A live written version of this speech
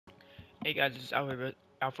Hey guys, this is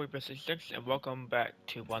Alpha 6 and welcome back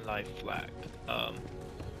to One Life Flag.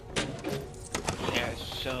 Yeah,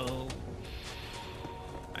 so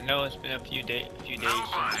I know it's been a few days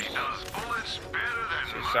Nobody does bullets better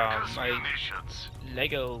than Marcus my Munitions.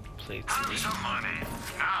 Lego Earn playthrough. some money.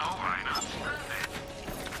 Now why not spend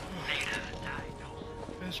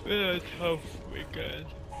it? It's been a tough weekend.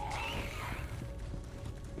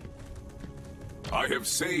 I have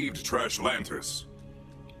saved Trashlantis.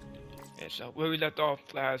 Yeah, so where we left off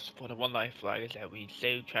last for the One Life Flag is that we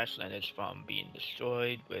saved Trashlantis from being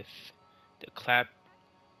destroyed with the clap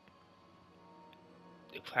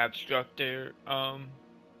structure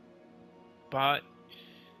bot.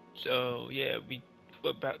 So yeah,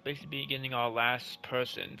 we're basically getting our last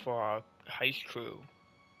person for our heist crew.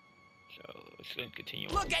 So let's go continue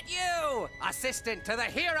on. Look at you! Assistant to the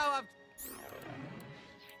hero of...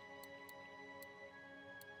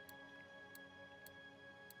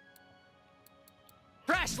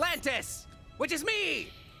 Trashlantis! Which is me!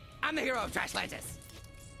 I'm the hero of Trashlantis.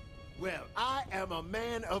 Well, I am a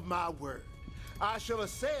man of my word. I shall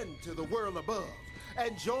ascend to the world above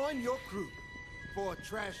and join your crew. For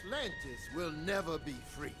Trashlantis will never be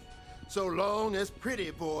free, so long as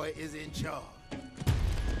Pretty Boy is in charge.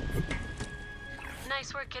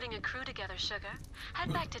 Nice work getting a crew together, Sugar.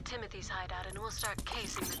 Head back to Timothy's hideout and we'll start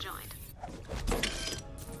casing the joint.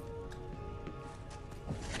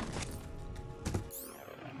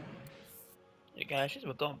 Hey guys, since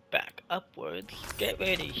we're going back upwards, get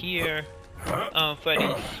ready to hear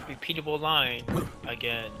Freddy's repeatable line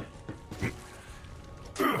again.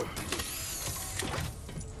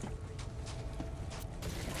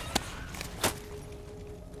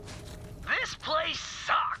 This place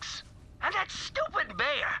sucks. And that stupid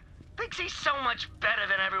mayor thinks he's so much better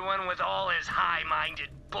than everyone with all his high-minded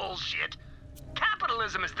bullshit.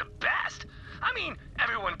 Capitalism is the best. I mean,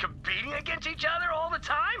 everyone competing against each other all the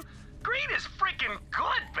time. Greed is freaking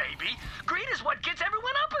good, baby. Greed is what gets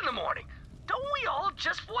everyone up in the morning. Don't we all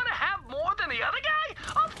just want to have more than the other guy?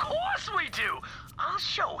 Of course we do. I'll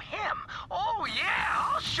show him. Oh yeah,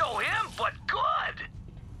 I'll show him, but good.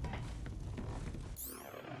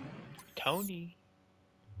 Tony.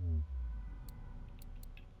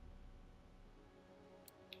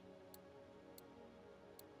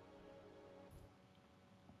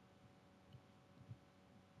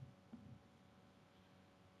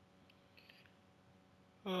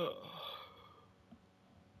 No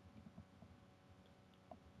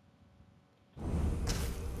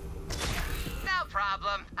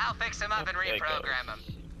problem. I'll fix him up and There it reprogram goes.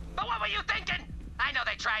 him. But what were you thinking? I know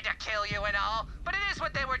they tried to kill you and all, but it is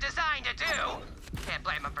what they were designed to do. Can't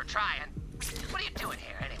blame them for trying. What are you doing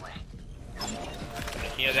here, anyway? I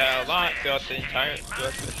hear that a lot throughout the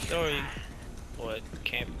story, or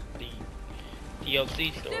camp the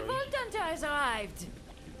DLC story. The Vault Hunter has arrived.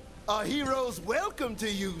 A hero's welcome to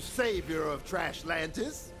you, savior of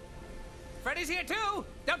Trashlantis. Freddy's here too!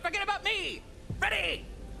 Don't forget about me! Freddy!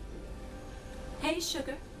 Hey,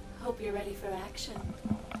 Sugar. Hope you're ready for action.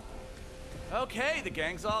 Okay, the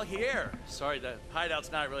gang's all here. Sorry, the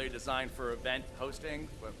hideout's not really designed for event hosting,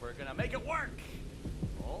 but we're gonna make it work.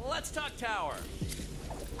 Let's talk tower.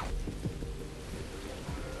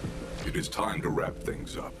 It is time to wrap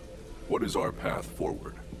things up. What is our path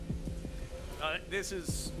forward? This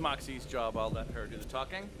is Moxie's job. I'll let her do the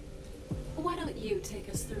talking. Why don't you take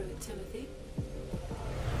us through it, Timothy?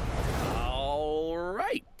 All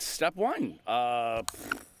right. Step one.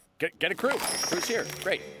 Get a crew. Crew's here.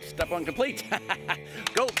 Great. Step one complete.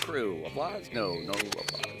 Go crew. Applause? No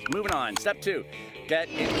applause. Moving on. Step two. Get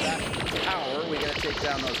into that tower. We gotta take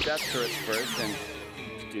down those death turrets first, and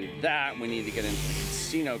to do that, we need to get into the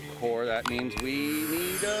casino core. That means we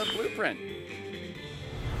need a blueprint.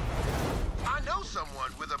 I know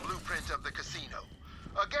someone with a blueprint of the casino.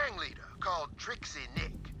 A gang leader called Trixie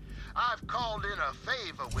Nick. I've called in a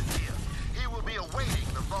favor with him. He will be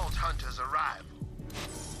awaiting the Vault Hunter's arrival.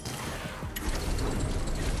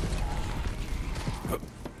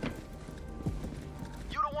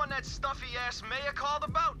 You the one that stuffy-ass mayor called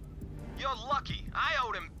about? You're lucky. I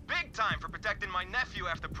owed him big time for protecting my nephew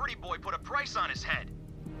after Pretty Boy put a price on his head.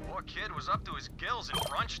 Poor kid was up to his gills in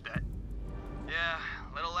brunch debt. Yeah,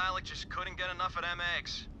 little Alec just couldn't get enough of them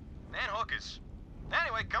eggs. And hookers.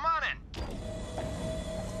 Anyway, come on in.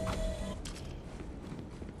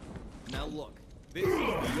 Now look, this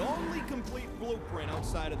is the only complete blueprint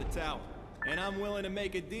outside of the tower, and I'm willing to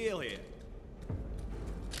make a deal here.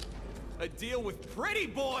 A deal with Pretty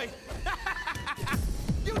Boy?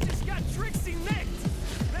 You just got Trixie nicked!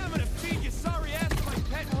 Then I'm gonna feed your sorry ass to my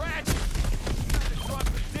pet rat! Trying to drop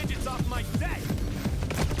the digits off my debt!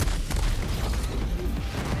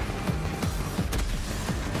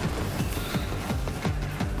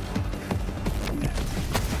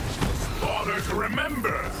 to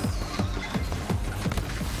remember.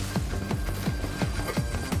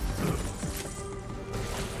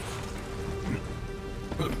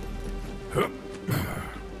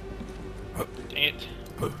 Dang it.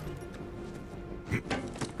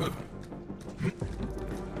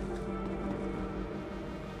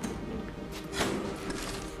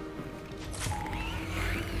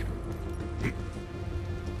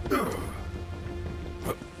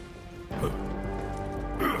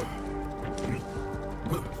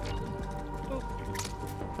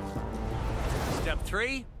 Step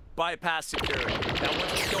 3, bypass security. Now,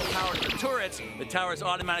 once you kill power to the turrets, the tower's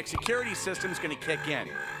automatic security system's gonna kick in.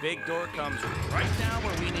 Big door comes right down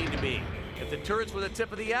where we need to be. If the turrets were the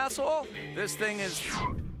tip of the asshole, this thing is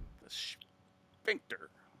the sphincter.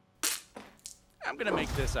 I'm gonna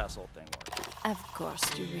make this asshole thing work. Of course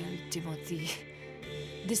you will, Timothy.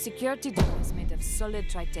 The security door is made of solid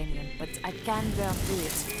titanium, but I can burn through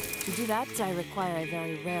it. To do that, I require a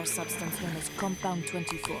very rare substance known as Compound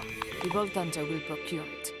 24. The Vault Hunter will procure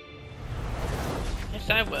it. Yes,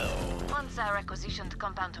 I will. Once I requisitioned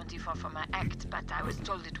Compound 24 for my act, but I was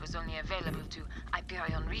told it was only available to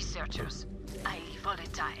Hyperion researchers. Highly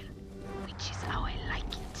volatile, which is how I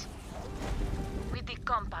like it. With the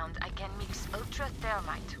compound, I can mix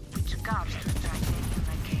ultra-thermite, which carves the titanium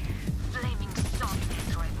like a flaming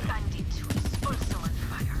sawmill or a bandit who is also on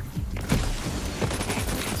fire.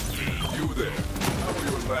 You there. How are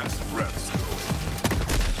your last breaths go?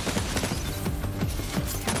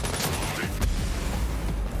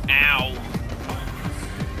 Ow.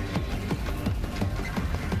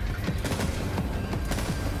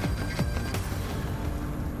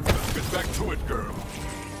 Get back to it, girl.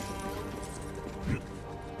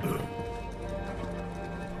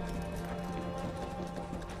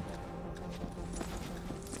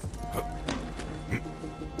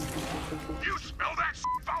 You smell that,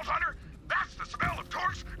 Vault Hunter? That's the smell of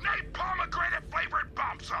torch named pomegranate-flavored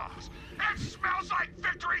bomb sauce. It smells like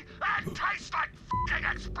victory and tastes like f***ing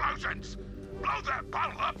explosions. Blow that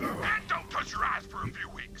bottle up and don't touch your eyes for a few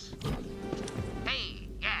weeks. Hey,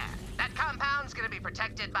 yeah, that compound's gonna be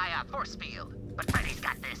protected by a force field. But Freddy's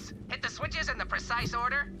got this. Hit the switches in the precise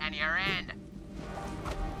order, and you're in.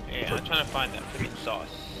 Yeah, I'm trying to find that freaking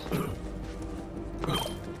sauce.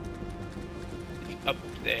 It's up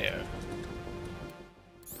there.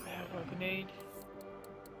 I have a grenade.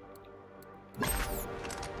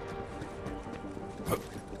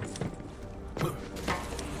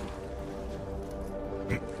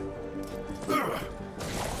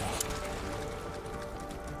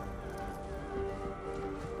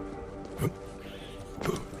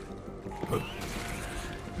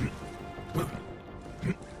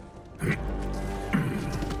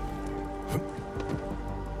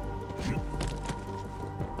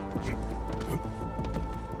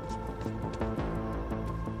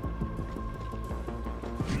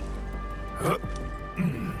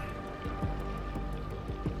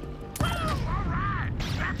 Alright,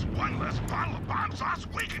 that's one less bottle of bomb sauce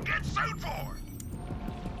we can get sued for.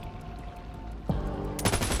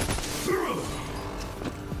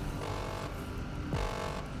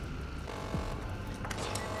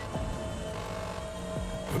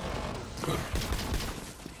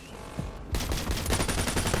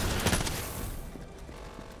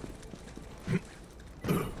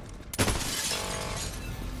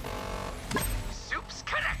 Soup's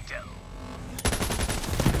Connecto.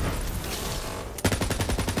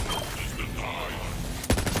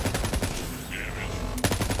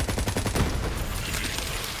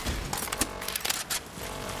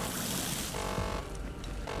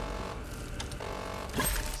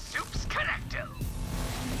 Soup's Connecto.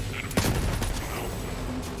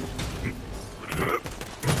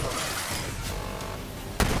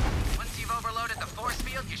 Once you've overloaded the force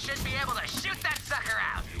field, you should be able to shoot that sucker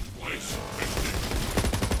out.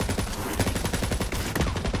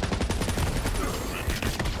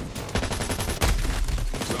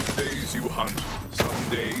 Some days you hunt, some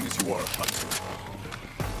days you are hunted.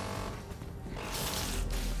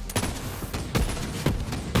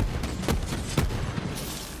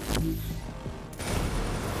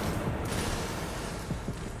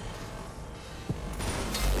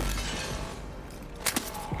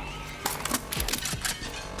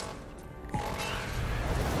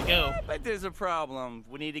 Go. But there's a problem.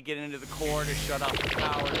 We need to get into the core to shut off the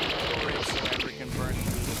power to the storage so Ember can burn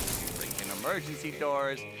through the freaking emergency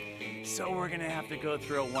doors. So we're gonna have to go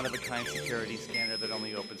through a one-of-a-kind security scanner that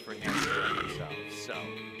only opens for him and himself. So,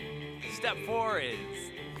 step 4 is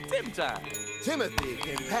Tim time. Timothy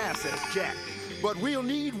can pass as Jack, but we'll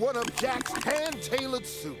need one of Jack's hand-tailored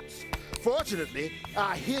suits. Fortunately,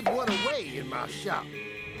 I hid one away in my shop.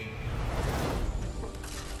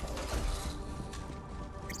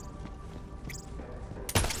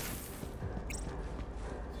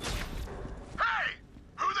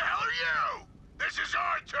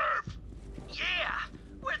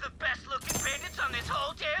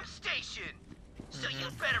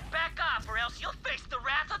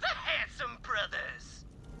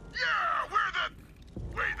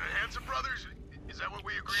 that what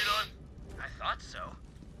we agreed on? I thought so.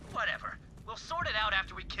 Whatever. We'll sort it out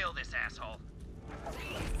after we kill this asshole.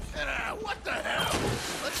 What the hell?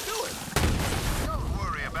 Let's do it. Don't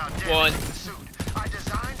worry about One. damaging the suit. I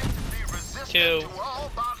designed it to be resistant Two. to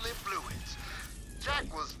all bodily fluids.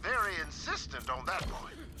 Jack was very insistent on that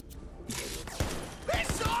point.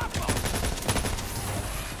 Piss off!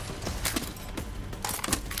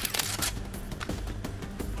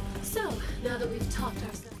 So, now that we've talked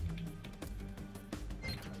ourselves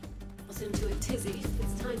into a tizzy,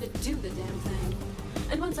 it's time to do the damn thing.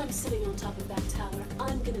 And once I'm sitting on top of that tower,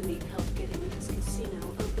 I'm gonna need help getting this casino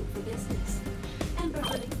open for business. Amber,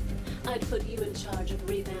 honey, I'd put you in charge of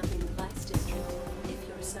revamping the Vice District, if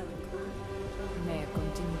you're so inclined. May I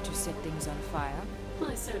continue to set things on fire?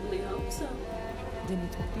 I certainly hope so. Then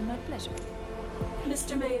it would be my pleasure.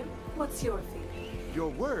 Mr. Mayor, what's your feeling? Your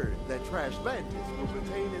word that Trashlantis will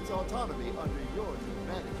retain its autonomy under your new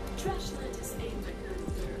management. Trashlantis ain't a good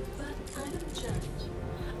word, but I don't judge.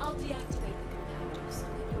 I'll deactivate the compactor so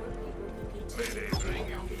that your people can continue to hold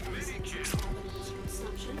on the essential evidence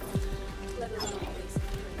consumption, let alone basic.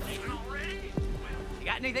 You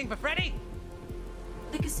got anything for Freddy?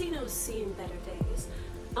 The casino's seen better days.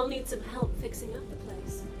 I'll need some help fixing up the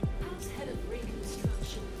place. How's head of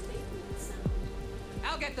reconstruction maintenance sound?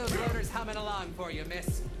 I'll get those rotors humming along for you,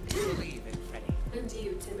 miss. Believe in Freddy. And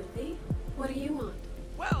you, Timothy? What do you want?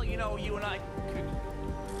 Well, you know, you and I could...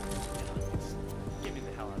 Just get me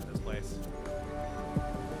the hell out of this place.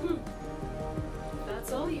 If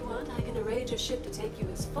that's all you want, I can arrange a ship to take you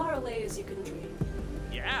as far away as you can dream.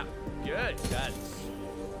 Yeah, good. That's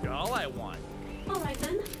all I want. All right,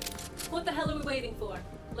 then. What the hell are we waiting for?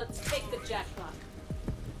 Let's take the jackpot.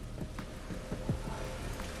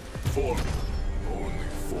 Forward. Only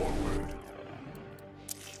forward.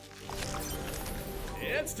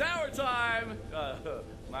 It's tower time!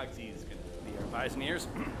 Moxie's gonna be our eyes and ears.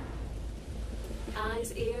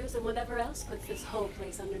 Eyes, ears, and whatever else puts this whole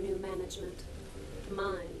place under new management.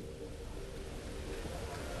 Mine.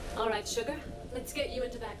 All right, Sugar. Let's get you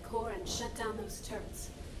into that core and shut down those turrets.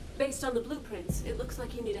 Based on the blueprints, it looks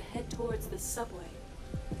like you need to head towards the subway.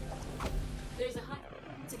 There's a high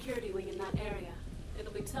security wing in that area.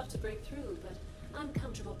 It'll be tough to break through, but I'm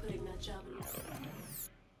comfortable putting that job in your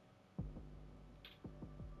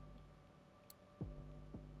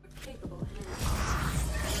capable hands.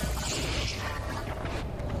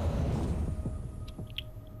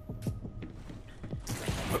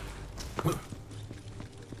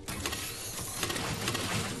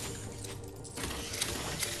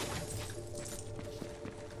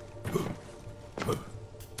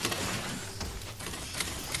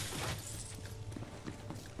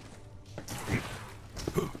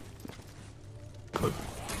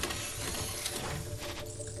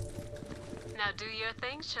 Now do your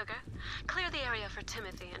thing, Sugar. Clear the area for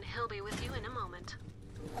Timothy, and he'll be with you in a moment.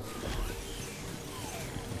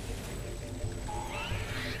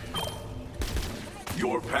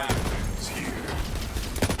 Your path ends here.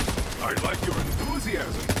 I like your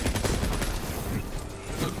enthusiasm.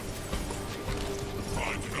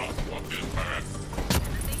 I do not want this path.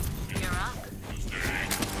 Timothy, you're up.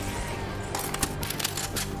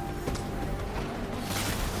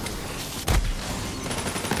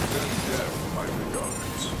 Death, my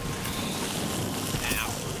regards.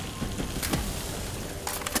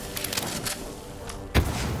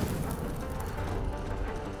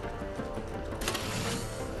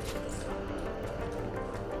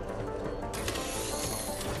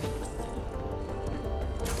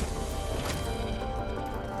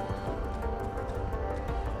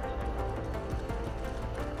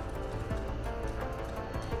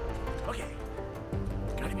 Okay.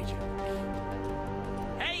 Gotta meet you.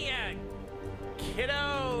 Hey,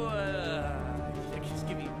 kiddo! Just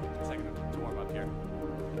give me a second to warm up here.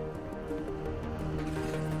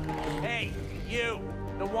 Hey, you!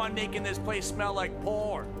 The one making this place smell like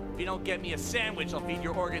porn. If you don't get me a sandwich, I'll feed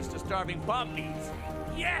your organs to starving puppies.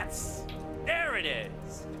 Yes! There it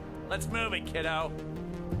is! Let's move it, kiddo.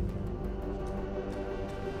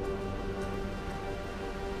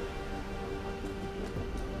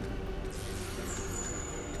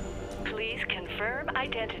 Please confirm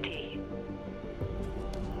identity.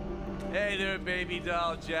 Hey there, baby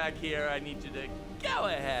doll. Jack here. I need you to go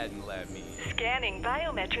ahead and let me in. Scanning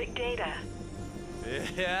biometric data.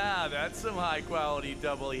 Yeah, that's some high-quality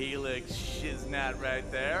double helix shiznat right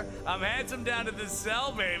there. I'm handsome down to the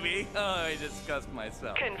cell, baby. Oh, I discussed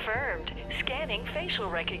myself. Confirmed. Scanning facial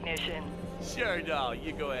recognition. Sure, doll.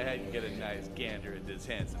 You go ahead and get a nice gander at this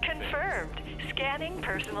handsome Confirmed. Scanning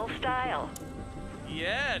personal style. face.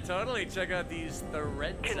 Yeah, totally. Check out these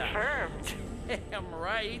threads. Confirmed. Damn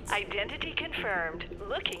right. Identity confirmed.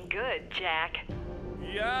 Looking good, Jack.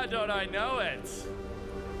 Yeah, don't I know it?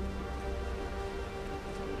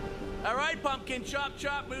 All right, Pumpkin, chop,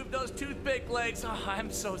 chop, move those toothpick legs. Oh,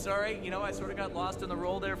 I'm so sorry. You know, I sort of got lost in the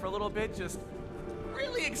roll there for a little bit. Just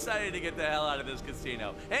really excited to get the hell out of this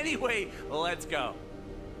casino. Anyway, let's go.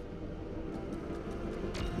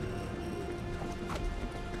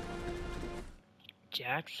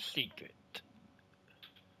 Jack's secret.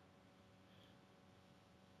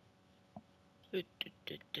 No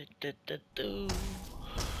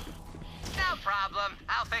problem.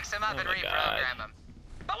 I'll fix him up and reprogram him.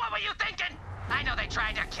 But what were you thinking? I know they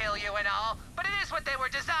tried to kill you and all, but it is what they were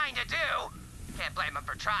designed to do. Can't blame them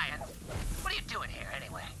for trying. What are you doing here,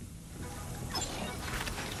 anyway?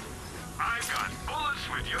 I've got bullets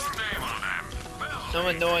with your name on them. So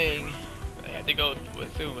annoying. I had to go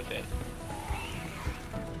through with it.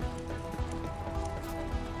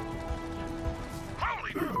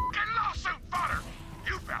 Holy f***ing lawsuit fodder!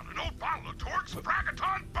 You found an old bottle of Torx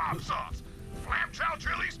Bragaton bomb sauce, clam chow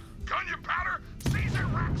chilies, gunyon powder,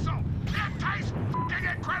 seasoned rock salt. It tastes f***ing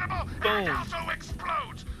incredible and it also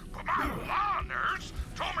explodes. But my law nerds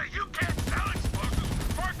told me you can't sell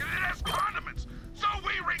explosives marketed as condiments, so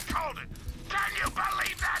we recalled it. Can you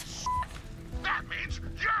believe that shit? That means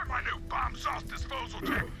you're my new bomb sauce disposal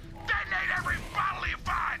tech. Detonate every bottle you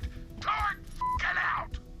find. Torg f***ing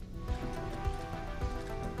out.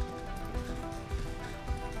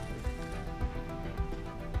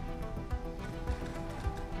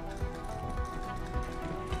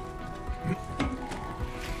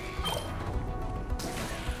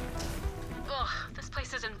 Ugh, this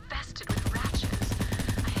place is infested with ratchets.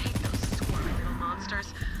 I hate those squirmy little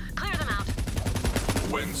monsters. Clear them out.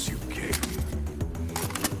 Whence you came.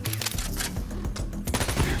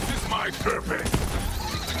 This is my purpose.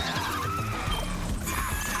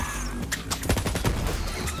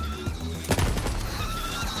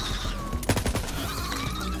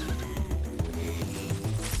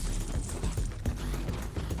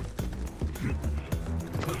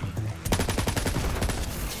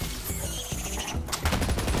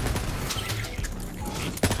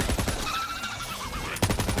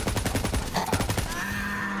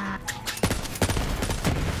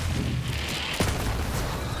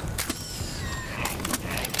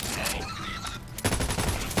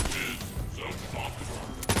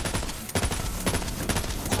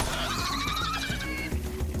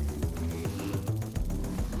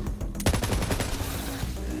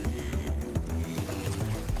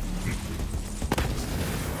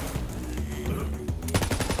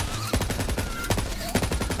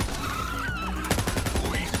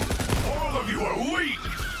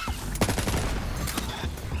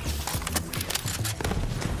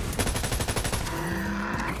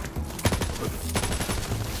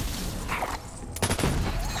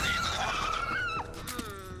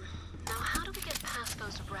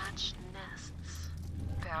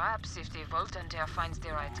 Perhaps if the Volunteer finds the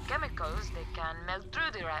right chemicals, they can melt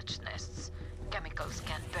through the ratch nests. Chemicals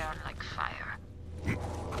can burn like fire.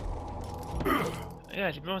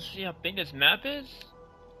 Yeah, do you want to see how big this map is?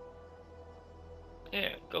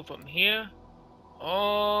 Yeah, go from here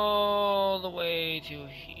all the way to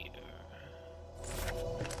here.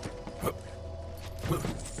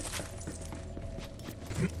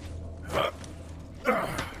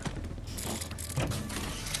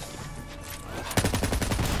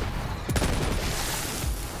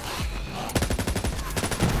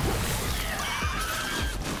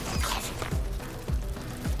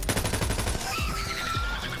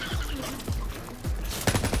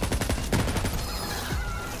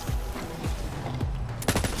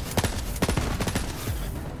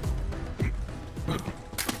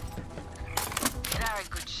 Very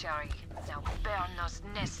good, Sherry. Now burn those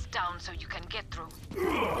nests down so you can get through.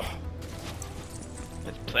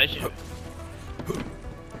 With pleasure.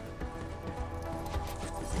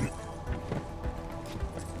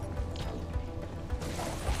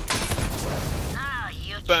 Ah,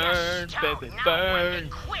 you Burn, just baby, don't know burn. when to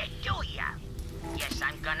quit, do ya? Guess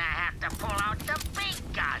I'm gonna have to pull out the big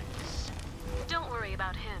guns. Don't worry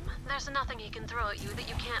about him. There's nothing he can throw at you that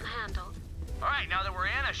you can't handle. All right, now that we're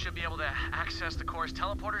in, I should be able to access the core's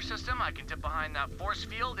teleporter system. I can dip behind that force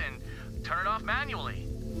field and turn it off manually.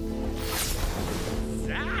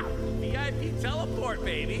 Ah, VIP teleport,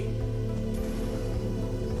 baby.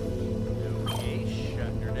 Okay,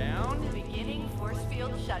 shut her down. Beginning force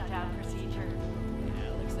field shutdown procedure.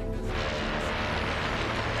 Yeah, looks like this.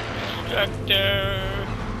 Instructor.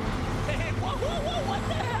 Hey, whoa, what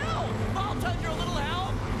the hell? Vault-Tundra, a little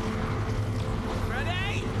help?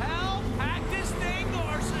 Ready? Help? Hack this thing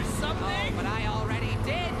or something? Oh, but I already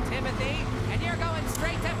did, Timothy. And you're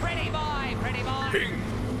Ping!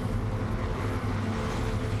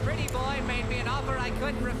 Pretty boy made me an offer I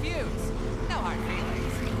couldn't refuse. No hard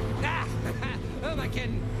feelings. Ah, who am I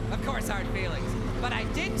kidding? Of course hard feelings. But I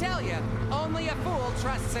did tell you, only a fool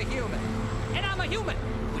trusts a human. And I'm a human,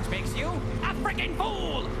 which makes you a freaking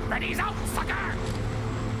fool! Ready's out, sucker!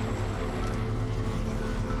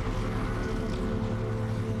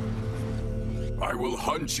 I will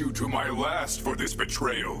hunt you to my last for this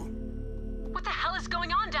betrayal. What the hell is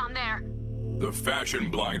going on down there? The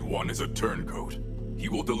fashion-blind one is a turncoat. He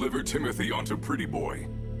will deliver Timothy onto Pretty Boy.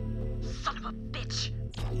 Son of a bitch!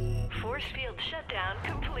 Force field shutdown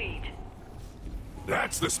complete.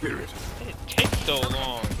 That's the spirit. It takes so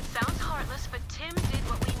long. It sounds heartless, but Tim did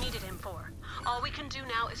what we needed him for. All we can do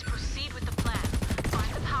now is proceed with the plan.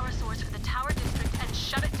 Find the power source for the Tower District and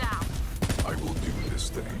shut it down. I will do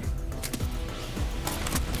this thing.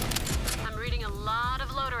 I'm reading a lot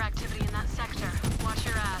of loader activity in that sector. Watch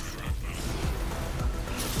your ass.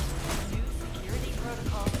 New security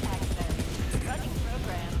protocols access. Running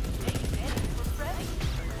program. Make ready for prey.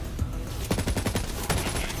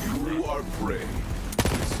 You are prey.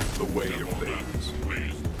 This is the way of things.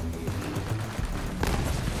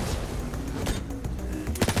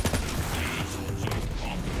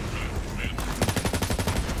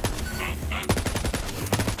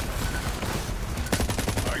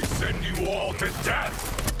 I send you all to death!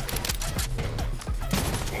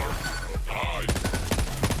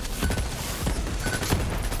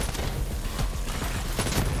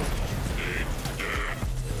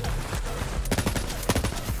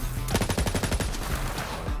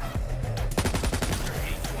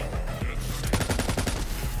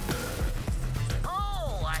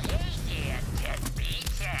 Oh, hey there, deadbeat.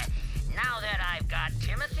 Now that I've got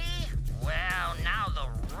Timothy, well, now the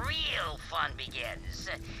real fun begins.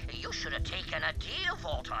 You should have taken a deal,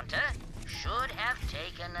 Vault Hunter. Should have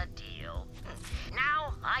taken a deal.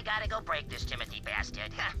 Now, I gotta go break this Timothy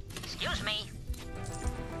bastard. Excuse me.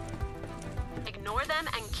 Ignore them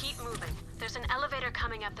and keep moving. There's an elevator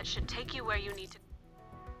coming up that should take you where you need to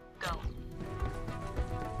go.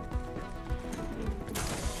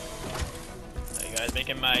 You guys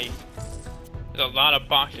making my... There's a lot of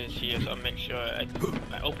boxes here, so I'll make sure I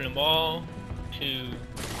open them all to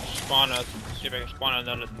spawn us. See if I can spawn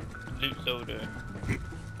another loot loader.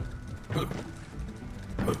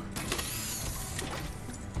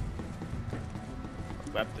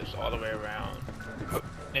 Wrap this all the way around.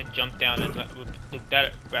 Then jump down and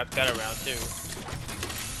wrap that around too.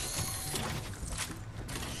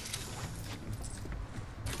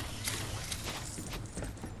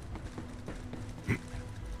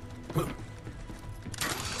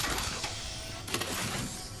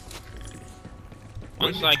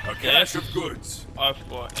 Ones like a cache of goods are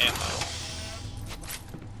for ammo.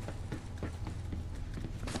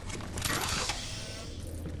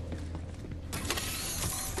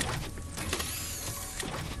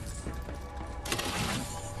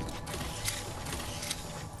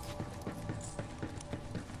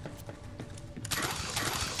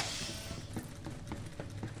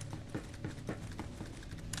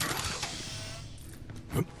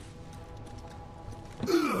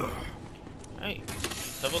 Hey,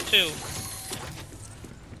 level 2.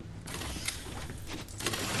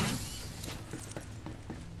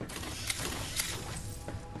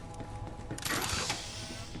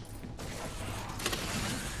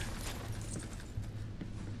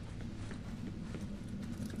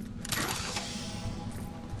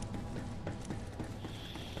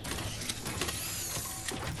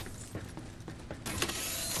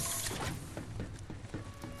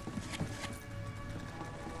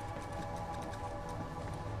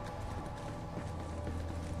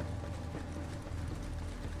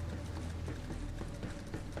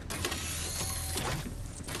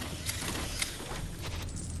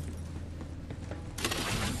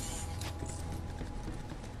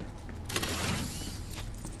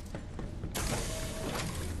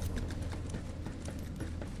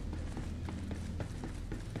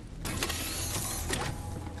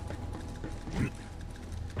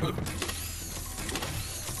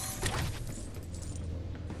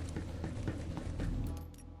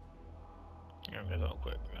 Real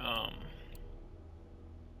quick.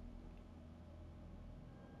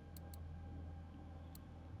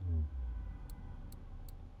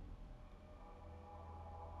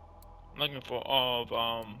 Looking for all of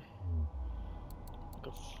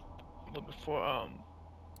looking for oh,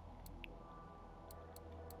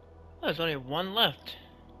 there's only one left.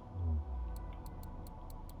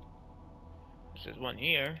 There's one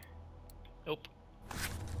here. Nope.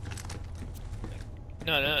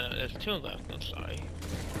 No, there's two left. I'm sorry.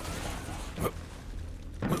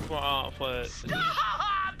 for.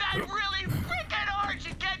 Stop! That really freaking urge to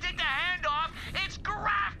get the handoff! It's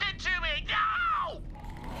grafted to me! No!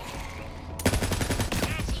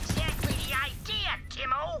 That's exactly the idea,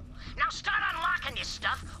 Timo. Now start unlocking this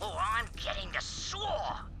stuff, or I'm getting the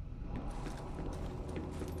sore.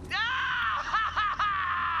 No!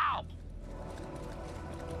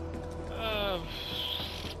 Oh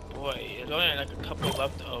boy, there's only like a couple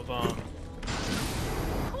left of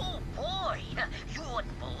Oh boy, you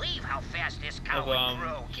wouldn't believe how fast this cow would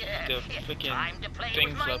grow. the freaking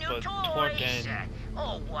things up with torque and.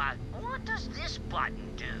 Oh, what does this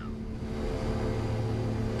button do?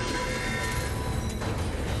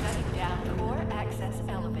 Shutting down core access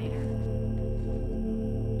elevator.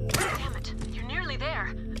 Damn it, you're nearly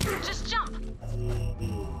there. Just jump.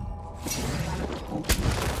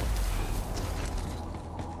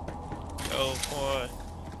 So for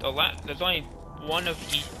the there's only one of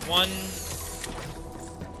each one.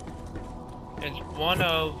 There's one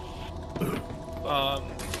of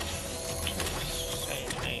say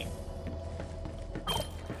his name.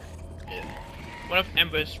 One of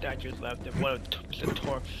Ember's statues left, and one of the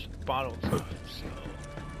Torque's bottles left. So.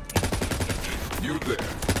 You there?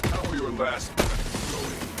 How are your last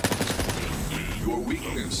going? Your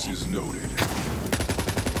weakness is noted.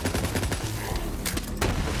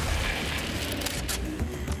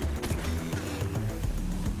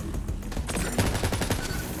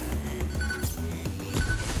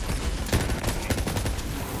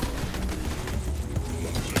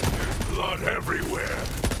 Blood everywhere.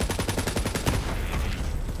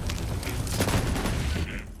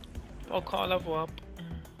 I'll call level up.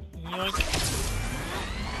 Yoink.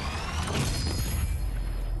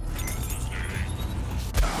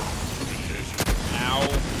 Ow.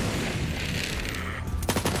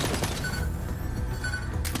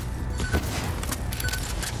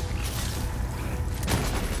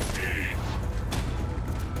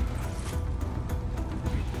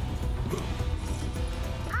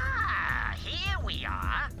 Here we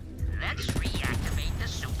are. Let's reactivate the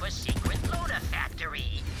super secret loader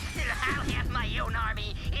factory. I'll have my own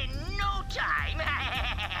army in no time.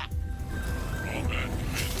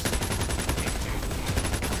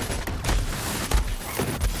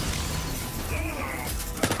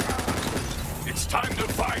 It's time to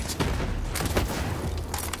fight!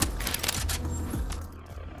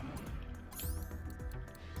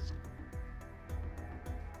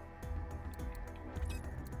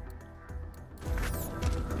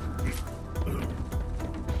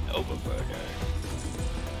 Overburger.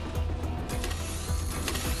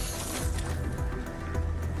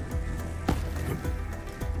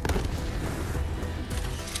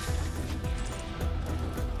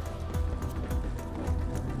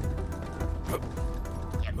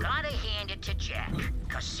 You gotta hand it to Jack.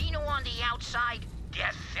 Casino on the outside,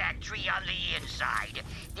 death factory on the inside.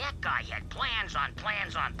 That guy had plans on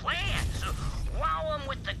plans on plans. Wow him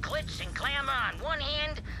with the glitz and glamour on one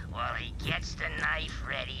hand, while he gets the knife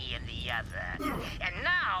ready in the other. And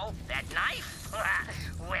now, that knife,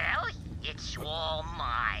 well, it's all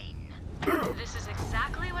mine. This is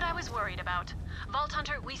exactly what I was worried about. Vault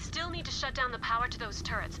Hunter, we still need to shut down the power to those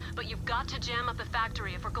turrets, but you've got to jam up the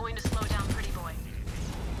factory if we're going to slow down Pretty Boy.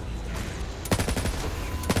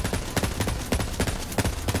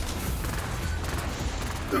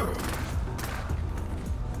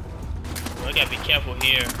 I gotta be careful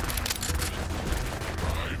here.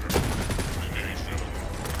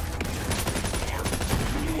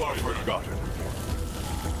 You are forgotten.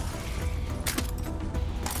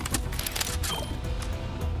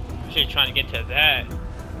 Actually trying to get to that.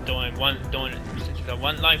 Since it's a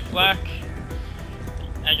one life black.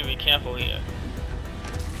 I gotta be careful here.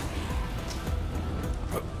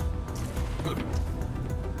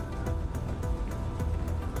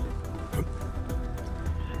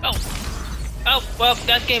 Oh, well,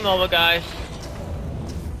 that's game over, guys.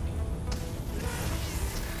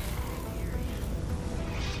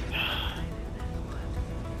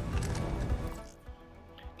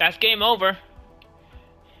 That's game over.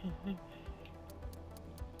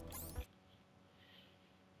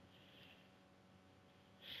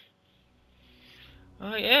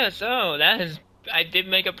 Oh yeah, so that is. I did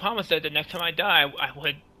make a promise that the next time I die,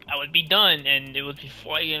 I would be done, and it was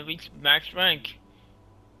before I even reached max rank.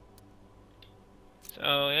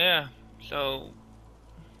 So yeah, so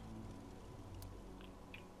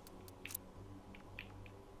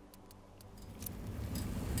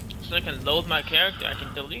I can load my character. I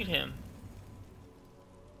can delete him.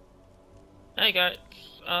 Hey guys,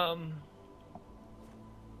 I'll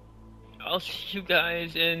see you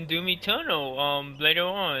guys in Doom Eternal later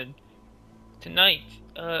on tonight.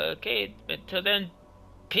 Okay, until then,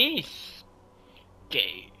 Peace.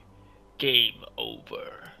 Game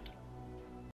over.